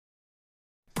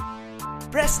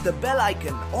press the bell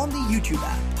icon on the YouTube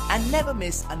app and never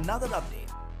miss another update.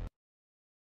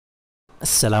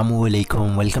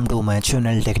 अस्सलामुअलैकुम, welcome to my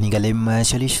channel technical में।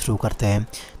 चलिए शुरू करते हैं।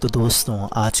 तो दोस्तों,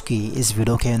 आज की इस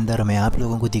वीडियो के अंदर मैं आप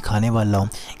लोगों को दिखाने वाला हूं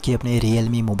कि अपने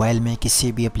Realme मोबाइल में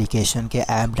किसी भी एप्लीकेशन के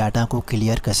ऐप डाटा को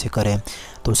क्लियर कैसे करें।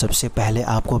 तो सबसे पहले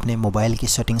आपको अपने मोबाइल की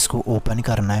सेटिंग्स को ओपन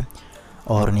करना है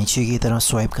और नीचे की तरफ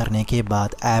स्वाइप करने के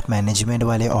बाद ऐप मैनेजमेंट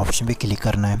वाले ऑप्शन पे क्लिक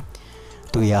करना है।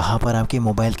 तो यहाँ पर आपके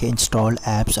मोबाइल के इंस्टॉल्ड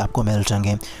ऐप्स आपको मिल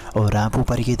जाएंगे और आप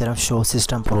ऊपर की तरफ शो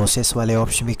सिस्टम प्रोसेस वाले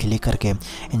ऑप्शन पे क्लिक करके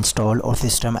इंस्टॉल और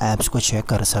सिस्टम ऐप्स को चेक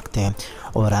कर सकते हैं।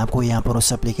 और आपको यहाँ पर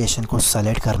उस एप्लीकेशन को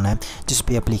सेलेक्ट करना है जिस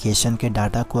पे एप्लीकेशन के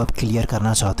डाटा को आप क्लियर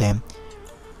करना चाहते हैं।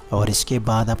 और इसके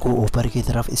बाद आपको ऊपर की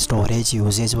तरफ स्टोरेज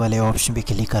यूजेज वाले ऑप्शन पे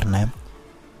क्लिक करना है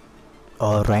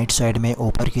और राइट साइड में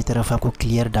ऊपर की तरफ आपको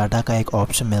क्लियर डाटा का एक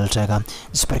ऑप्शन मिल जाएगा,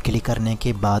 जिस पर क्लिक करने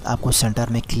के बाद आपको सेंटर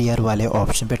में क्लियर वाले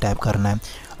ऑप्शन पे टैप करना है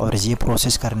और ये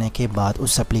प्रोसेस करने के बाद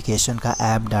उस एप्लीकेशन का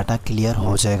ऐप डाटा क्लियर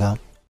हो जाएगा।